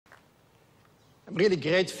I'm really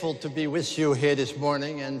grateful to be with you here this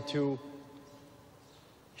morning and to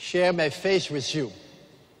share my faith with you.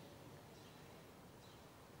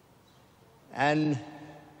 And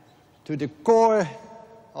to the core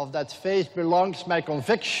of that faith belongs my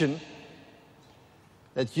conviction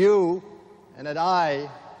that you and that I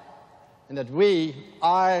and that we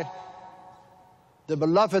are the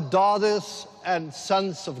beloved daughters and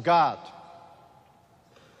sons of God.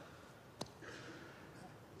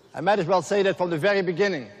 I might as well say that from the very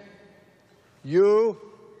beginning. We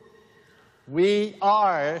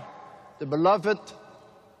are the beloved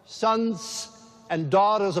sons and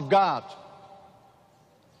daughters of God.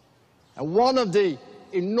 And one of the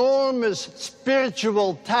enormous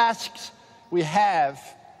spiritual tasks we have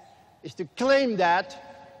is to claim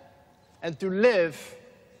that and to live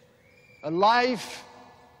a life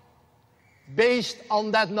based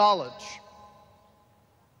on that knowledge.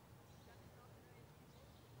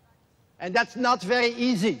 And that's not very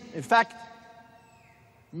easy. In fact,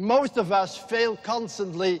 most of us fail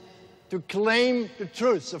constantly to claim the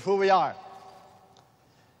truths of who we are.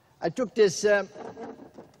 I took this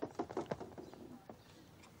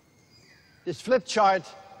flip chart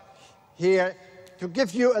here to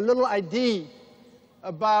give you a little idea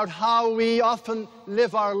about how we often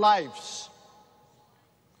live our lives.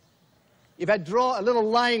 If I draw a little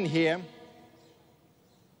line here,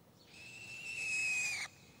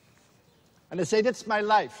 and I say, that's my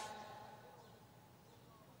life.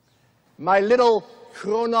 My little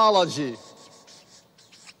chronology.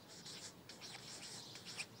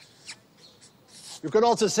 You can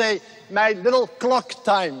also say, my little clock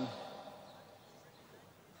time.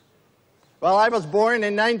 Well, I was born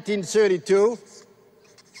in 1932,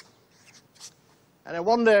 and I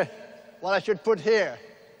wonder what I should put here.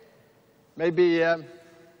 Maybe,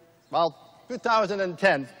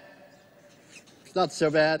 2010. It's not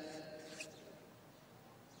so bad.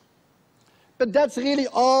 But that's really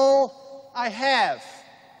all I have.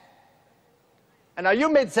 And now you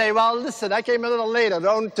may say, well, listen, I came a little later,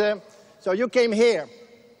 so you came here.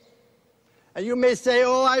 And you may say,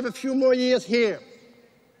 oh, I have a few more years here.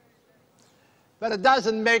 But it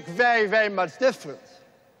doesn't make very, very much difference.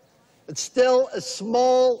 It's still a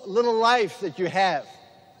small little life that you have.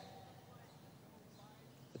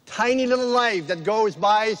 A tiny little life that goes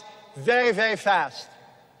by very, very fast.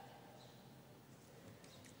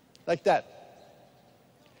 Like that.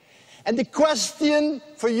 And the question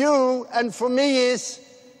for you and for me is,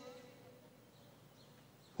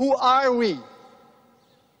 who are we?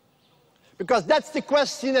 Because that's the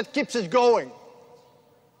question that keeps us going.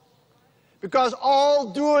 Because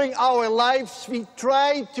all during our lives we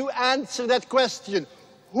try to answer that question,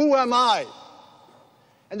 who am I?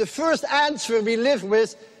 And the first answer we live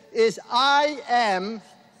with is, I am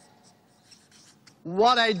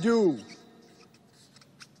what I do.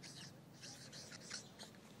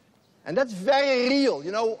 And that's very real.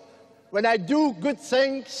 You know, when I do good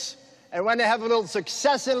things and when I have a little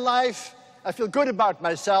success in life, I feel good about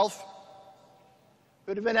myself.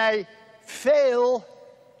 But when I fail,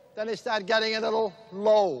 then I start getting a little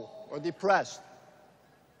low or depressed.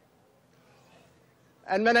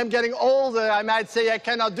 And when I'm getting older, I might say I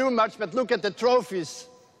cannot do much, but look at the trophies.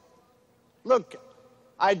 Look,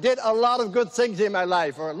 I did a lot of good things in my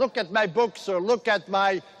life, or look at my books, or look at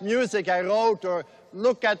my music I wrote, or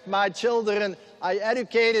look at my children I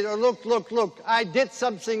educated, or look, I did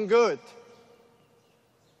something good.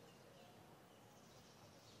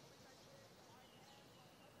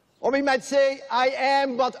 Or we might say, I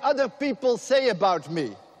am what other people say about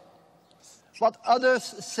me. What others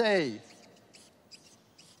say.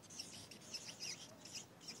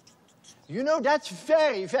 You know, that's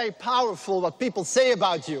very, very powerful what people say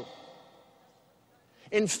about you.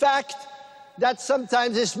 In fact, that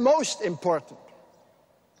sometimes is most important.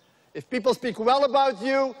 If people speak well about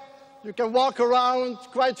you, you can walk around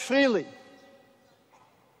quite freely.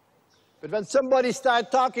 But when somebody starts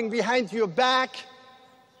talking behind your back,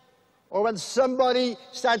 or when somebody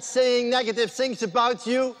starts saying negative things about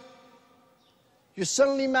you, you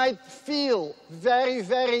suddenly might feel very,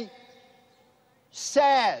 very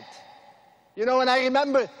sad. You know, and I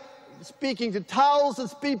remember speaking to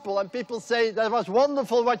thousands of people, and people say, that was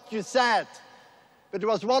wonderful what you said. But there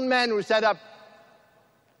was one man who said up,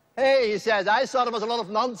 hey, he says, I thought it was a lot of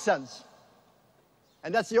nonsense.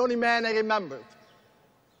 And that's the only man I remembered.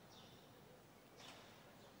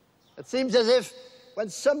 It seems as if when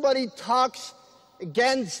somebody talks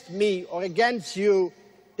against me or against you,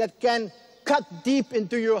 that can cut deep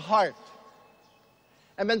into your heart.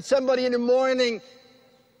 And when somebody in the morning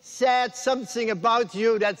said something about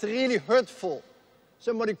you that's really hurtful,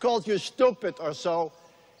 somebody calls you stupid or so,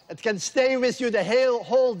 It can stay with you the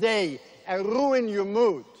whole day and ruin your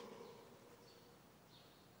mood.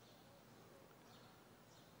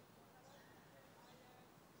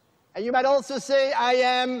 And you might also say, I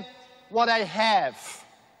am what I have.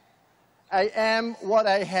 I am what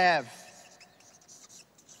I have.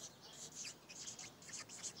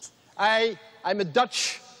 I'm a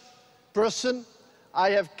Dutch person. I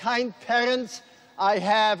have kind parents. I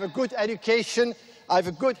have a good education. I have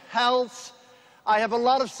a good health. I have a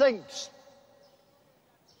lot of things.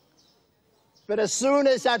 But as soon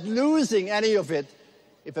as I'm losing any of it,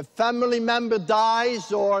 if a family member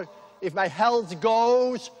dies, or if my health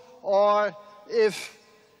goes, or if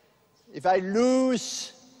I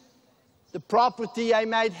lose the property I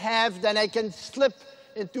might have, then I can slip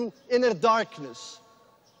into inner darkness.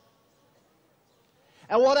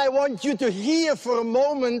 And what I want you to hear for a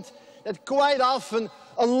moment, that quite often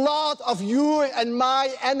a lot of your and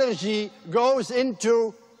my energy goes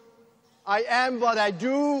into, I am what I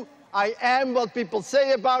do, I am what people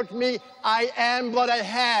say about me, I am what I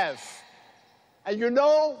have. And you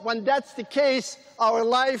know, when that's the case, our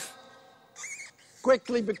life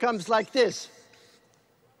quickly becomes like this.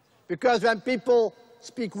 Because when people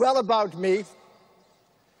speak well about me,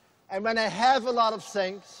 and when I have a lot of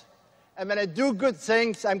things, and when I do good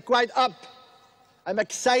things, I'm quite up. I'm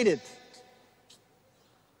excited.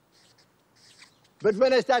 But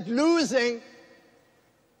when I start losing,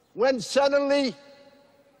 when suddenly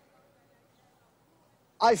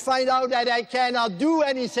I find out that I cannot do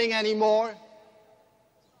anything anymore,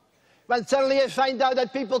 when suddenly I find out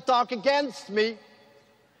that people talk against me,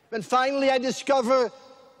 when finally I discover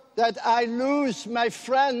that I lose my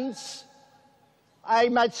friends, I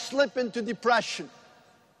might slip into depression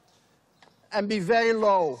and be very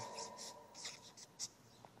low.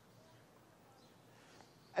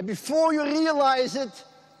 And before you realize it,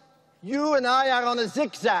 you and I are on a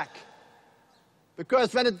zigzag.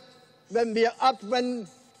 Because when we are up, when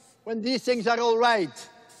these things are all right,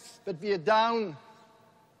 but we are down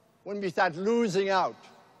when we start losing out.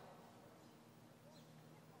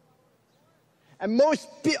 And most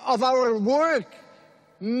of our work,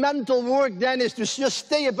 mental work then, is to just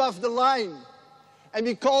stay above the line. And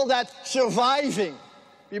we call that surviving.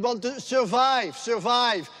 We want to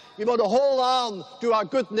survive. We want to hold on to our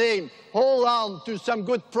good name, hold on to some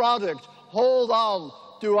good product, hold on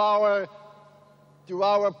to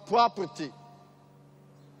our property.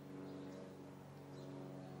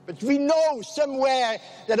 But we know somewhere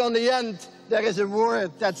that on the end there is a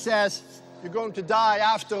word that says, you're going to die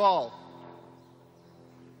after all.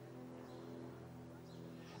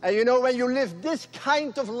 And you know, when you live this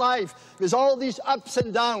kind of life, with all these ups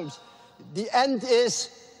and downs, the end is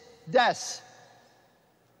death.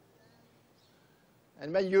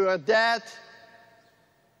 And when you are dead,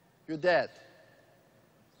 you're dead.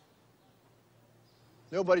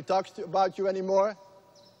 Nobody talks about you anymore.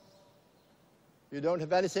 You don't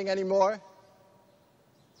have anything anymore.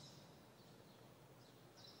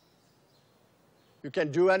 You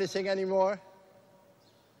can't do anything anymore.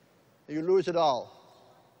 You lose it all.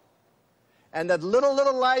 And that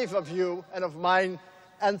little life of you and of mine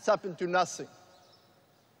ends up into nothing.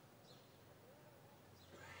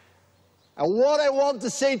 And what I want to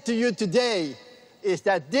say to you today is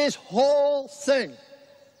that this whole thing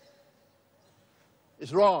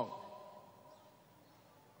is wrong.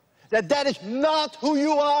 That is not who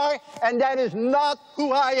you are, and that is not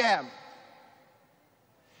who I am.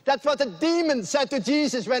 That's what the demon said to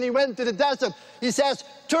Jesus when he went to the desert. He says,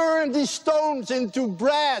 turn these stones into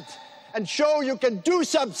bread and show you can do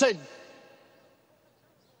something.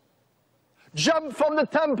 Jump from the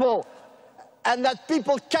temple and let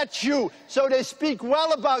people catch you so they speak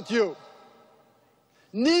well about you.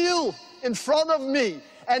 Kneel in front of me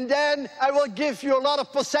and then I will give you a lot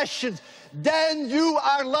of possessions. Then you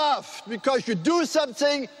are loved because you do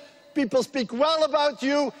something, people speak well about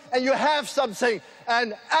you, and you have something,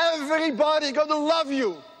 and everybody gonna love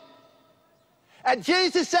you. And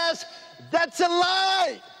Jesus says, that's a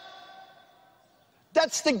lie.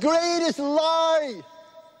 That's the greatest lie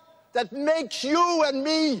that makes you and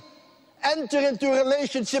me enter into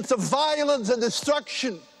relationships of violence and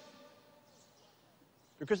destruction.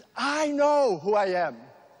 Because I know who I am.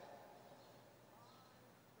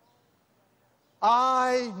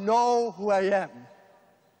 I know who I am.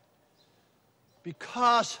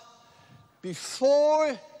 Because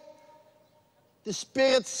before the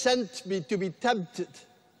Spirit sent me to be tempted,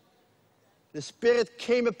 the Spirit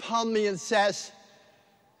came upon me and says,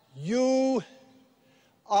 you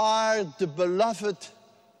are the beloved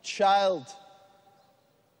child.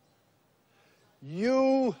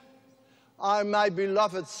 You are my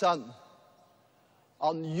beloved son.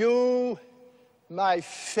 On you my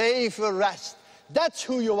favor rests. That's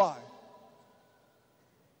who you are.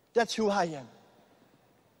 That's who I am.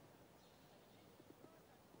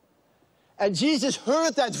 And Jesus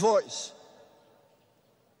heard that voice.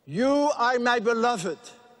 You are my beloved.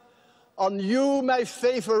 On you my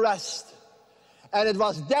favor rests. And it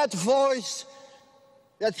was that voice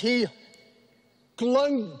that he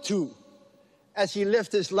clung to as he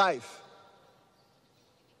lived his life.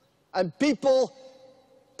 And people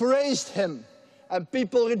praised him, and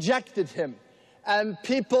people rejected him, and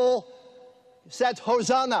people said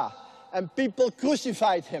Hosanna, and people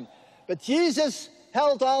crucified him. But Jesus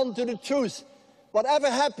held on to the truth. Whatever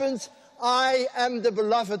happens, I am the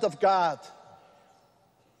beloved of God.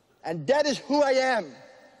 And that is who I am.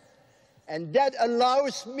 And that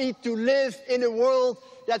allows me to live in a world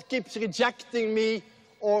that keeps rejecting me,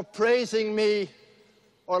 or praising me,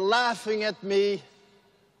 or laughing at me,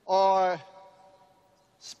 or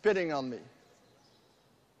spitting on me.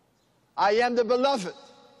 I am the beloved.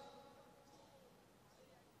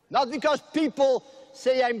 Not because people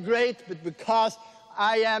say I'm great, but because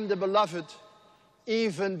I am the beloved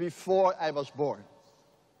even before I was born.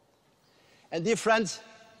 And dear friends,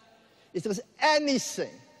 if there's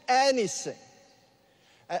anything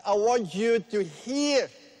I want you to hear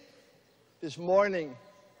this morning,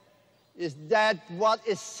 is that what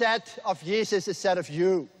is said of Jesus is said of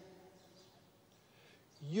you.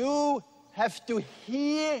 You have to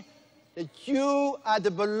hear that you are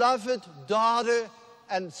the beloved daughter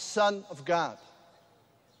and son of God.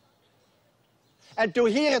 And to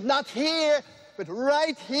hear it not here, but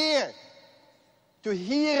right here. To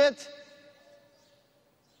hear it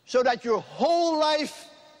so that your whole life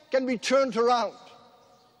can be turned around.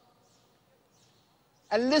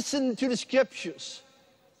 And listen to the scriptures.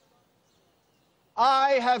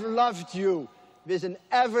 I have loved you with an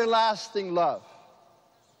everlasting love.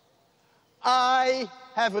 I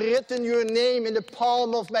have written your name in the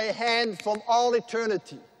palm of my hand from all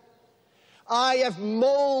eternity. I have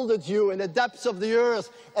molded you in the depths of the earth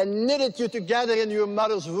and knitted you together in your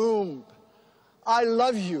mother's womb. I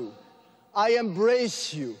love you. I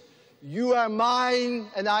embrace you. You are mine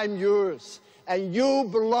and I'm yours. And you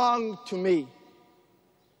belong to me.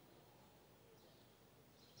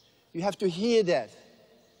 You have to hear that.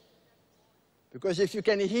 Because if you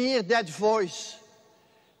can hear that voice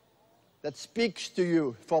that speaks to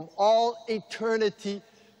you from all eternity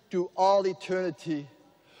to all eternity,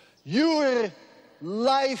 your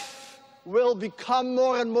life will become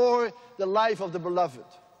more and more the life of the beloved.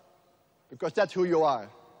 Because that's who you are.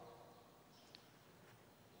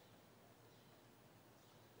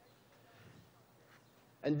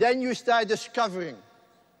 And then you start discovering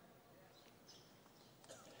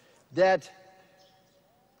that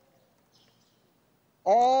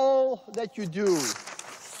all that you do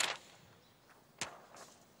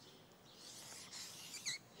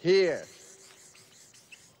here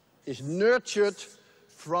is nurtured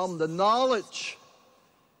from the knowledge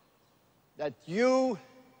that you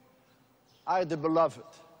are the beloved.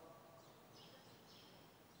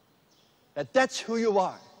 That's who you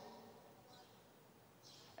are.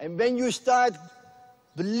 And when you start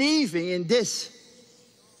believing in this,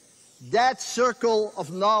 that circle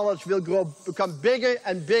of knowledge will become bigger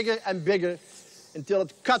and bigger and bigger until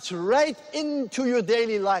it cuts right into your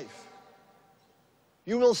daily life.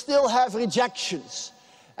 You will still have rejections,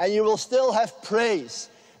 and you will still have praise,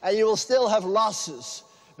 and you will still have losses,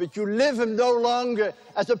 but you live no longer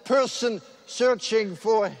as a person searching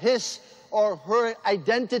for his or her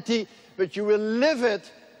identity, but you will live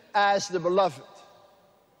it as the beloved.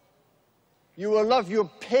 You will love your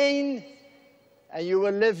pain, and you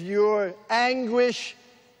will live your anguish,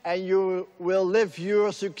 and you will live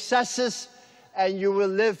your successes, and you will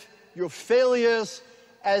live your failures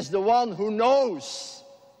as the one who knows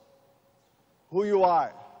who you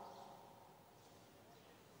are.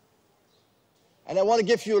 And I want to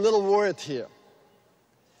give you a little word here.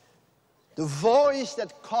 The voice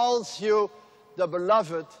that calls you the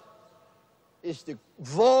beloved is the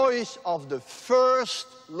voice of the first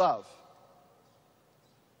love.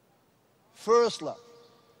 First love.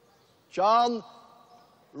 John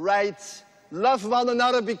writes, love one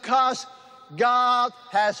another because God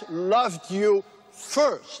has loved you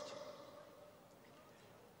first.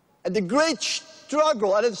 And the great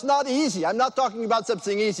struggle, and it's not easy, I'm not talking about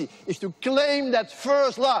something easy, is to claim that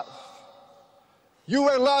first love. You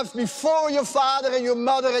were loved before your father and your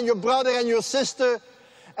mother and your brother and your sister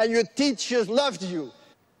and your teachers loved you.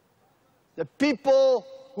 The people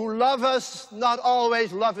who love us not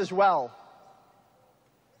always love us well.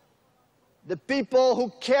 The people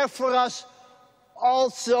who care for us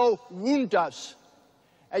also wound us.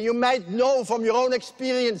 And you might know from your own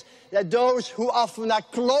experience that those who often are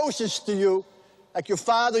closest to you, like your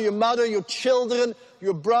father, your mother, your children,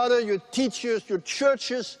 your brother, your teachers, your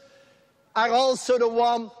churches, are also the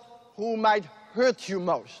one who might hurt you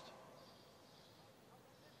most.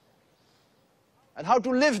 And how to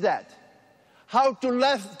live that? How to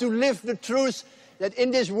live the truth that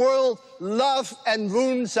in this world, love and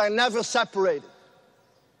wounds are never separated.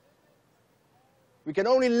 We can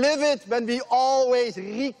only live it when we always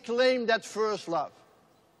reclaim that first love.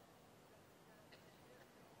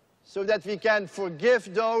 So that we can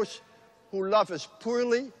forgive those who love us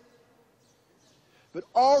poorly, but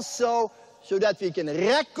also so that we can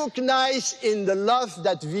recognize in the love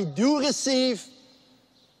that we do receive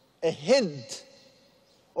a hint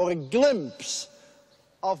or a glimpse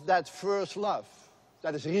of that first love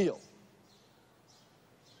that is real.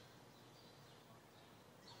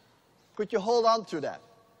 Could you hold on to that?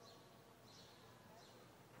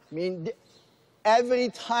 I mean, every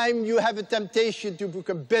time you have a temptation to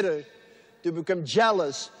become bitter, to become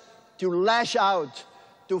jealous, to lash out,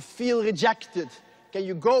 to feel rejected, can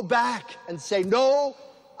you go back and say, no,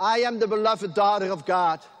 I am the beloved daughter of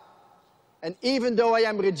God. And even though I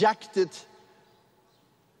am rejected,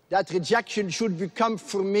 that rejection should become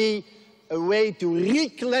for me a way to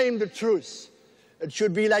reclaim the truth. It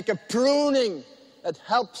should be like a pruning that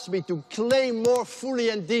helps me to claim more fully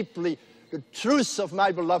and deeply the truth of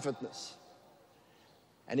my belovedness.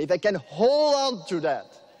 And if I can hold on to that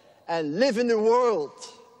and live in the world,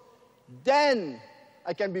 then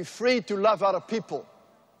I can be free to love other people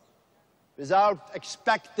without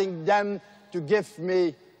expecting them to give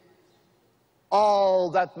me all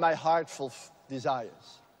that my heart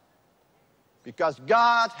desires. Because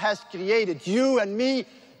God has created you and me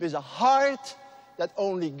with a heart that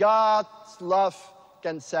only God's love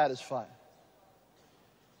can satisfy.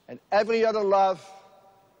 And every other love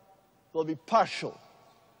will be partial,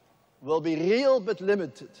 will be real but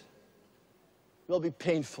limited, will be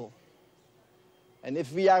painful. And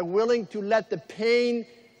if we are willing to let the pain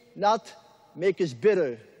not make us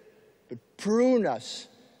bitter, but prune us,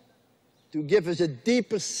 to give us a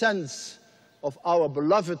deeper sense of our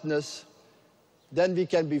belovedness, then we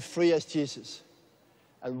can be free as Jesus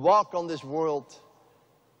and walk on this world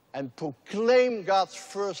and proclaim God's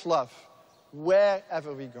first love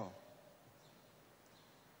wherever we go.